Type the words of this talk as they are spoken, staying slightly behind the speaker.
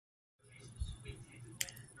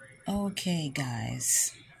Okay,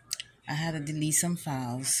 guys, I had to delete some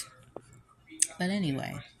files, but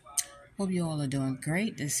anyway, hope you all are doing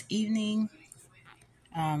great this evening.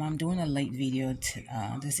 I'm doing a late video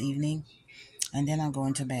this evening, and then I'll go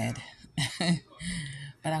into bed.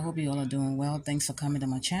 But I hope you all are doing well. Thanks for coming to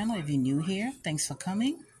my channel. If you're new here, thanks for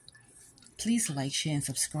coming. Please like, share, and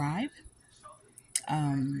subscribe.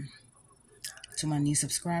 Um, to my new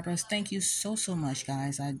subscribers, thank you so much,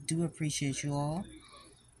 guys. I do appreciate you all.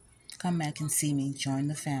 Come back and see me. Join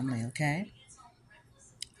the family, okay?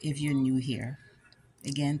 If you're new here.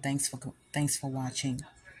 Again, thanks for watching.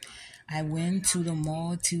 I went to the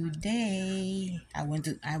mall today. I went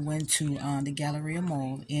to the Galleria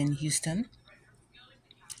Mall in Houston,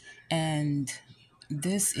 and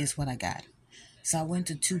this is what I got. So I went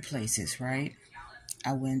to two places, right?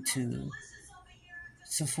 I went to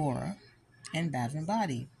Sephora and Bath and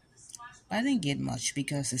Body. But I didn't get much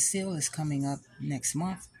because the sale is coming up next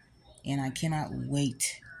month, and I cannot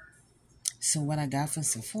wait. So what I got from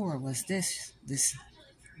Sephora was this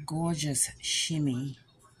gorgeous shimmy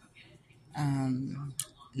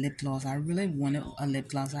lip gloss. I really wanted a lip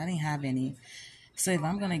gloss. I didn't have any. So if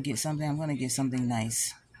I'm going to get something, I'm going to get something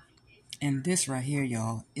nice. And this right here,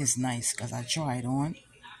 y'all, is nice because I tried on.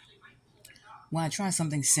 Well, I tried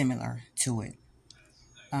something similar to it.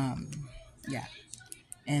 Yeah.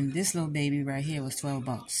 And this little baby right here was 12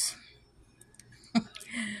 bucks.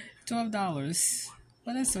 $12.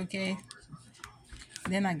 But that's okay.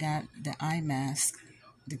 Then I got the eye mask,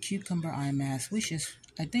 the cucumber eye mask, which is,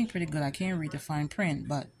 I think, pretty good. I can't read the fine print,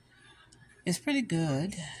 but it's pretty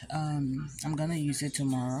good. I'm going to use it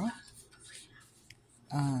tomorrow.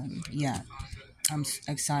 Yeah, I'm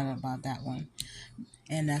excited about that one.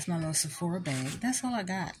 And that's my little Sephora bag. That's all I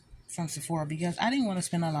got from Sephora because I didn't want to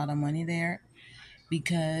spend a lot of money there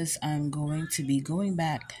because I'm going to be going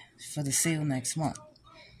back for the sale next month.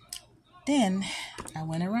 Then I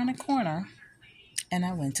went around the corner and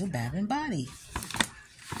I went to Bath and Body.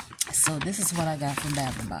 So this is what I got from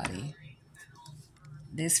Bath and Body.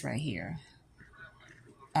 This right here.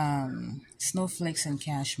 Snowflakes and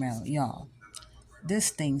cashmere. Y'all,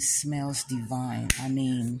 this thing smells divine. I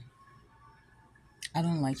mean, I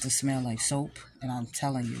don't like to smell like soap, and I'm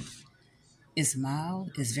telling you, it's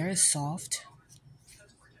mild, it's very soft,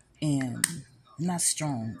 and not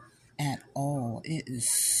strong at all. It is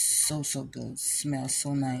so good. Smells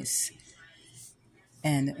so nice.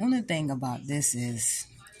 And the only thing about this is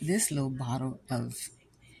this little bottle of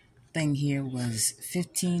thing here was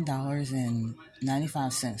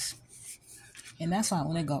 $15.95. And that's why I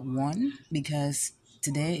only got one because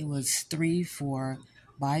today it was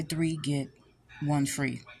buy three, get one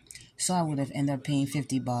free. So I would have ended up paying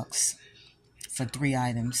 $50 for 3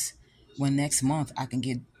 items. When next month I can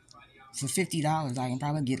get for $50, I can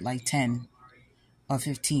probably get like 10 or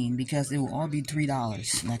 15 because it will all be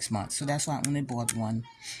 $3 next month. So that's why I only bought one.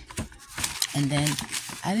 And then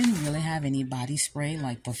I didn't really have any body spray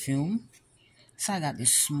like perfume. So I got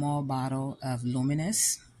this small bottle of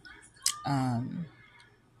Luminous Fine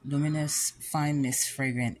Mist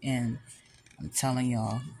fragrant, and I'm telling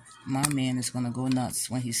y'all, my man is gonna go nuts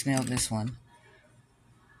when he smells this one.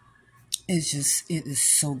 It is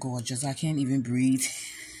so gorgeous. I can't even breathe.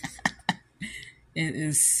 It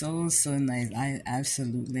is so nice. I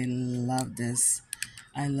absolutely love this.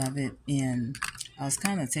 I love it, and I was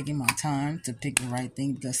kind of taking my time to pick the right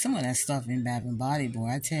thing because some of that stuff in Bath and Body, boy,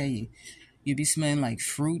 I tell you, you be smelling like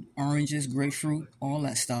fruit, oranges, grapefruit, all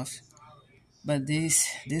that stuff. But this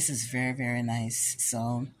is very nice.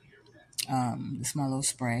 So this is my little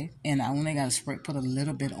spray, and I only got to put a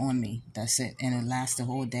little bit on me. That's it, and it lasts the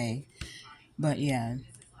whole day. But yeah,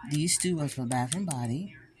 these two are for Bath and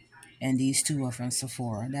Body, and these two are from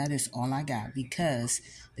Sephora. That is all I got because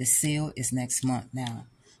the sale is next month now.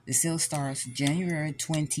 The sale starts January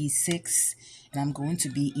 26th, and I'm going to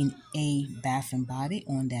be in a Bath and Body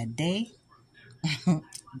on that day.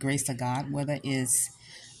 Grace to God, whether it's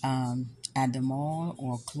at the mall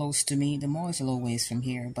or close to me. The mall is a little ways from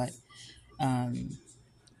here, but I'm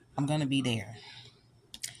going to be there.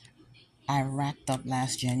 I racked up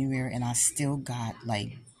last January, and I still got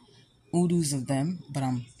like oodles of them, but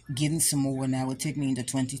I'm getting some more, and that would take me into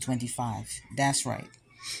 2025. That's right.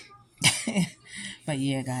 But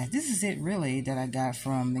yeah, guys, this is it really that I got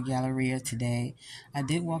from the Galleria today. I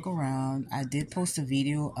did walk around. I did post a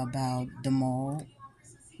video about the mall.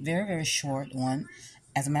 Very short one.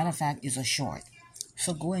 As a matter of fact, it's a short.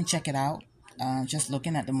 So go and check it out. Just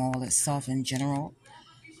looking at the mall itself in general.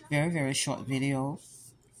 Very short video.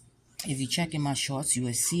 If you check in my shorts, you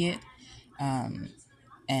will see it. And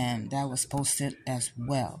that was posted as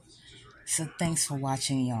well. So thanks for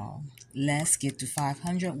watching, y'all. Let's get to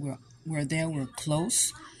 500. We're there. We're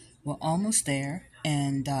close. We're almost there,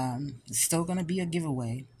 and it's still gonna be a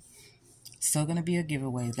giveaway. Still gonna be a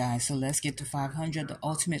giveaway, guys. So let's get to 500. The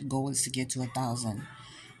ultimate goal is to get to 1,000.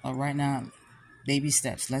 But right now, baby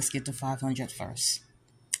steps. Let's get to 500 first.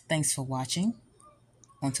 Thanks for watching.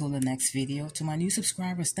 Until the next video. To my new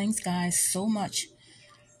subscribers, thanks, guys, so much.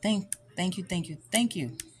 Thank you, thank you, thank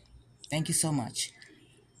you. Thank you so much.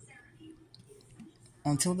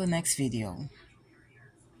 Until the next video.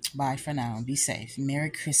 Bye for now. Be safe. Merry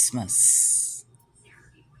Christmas.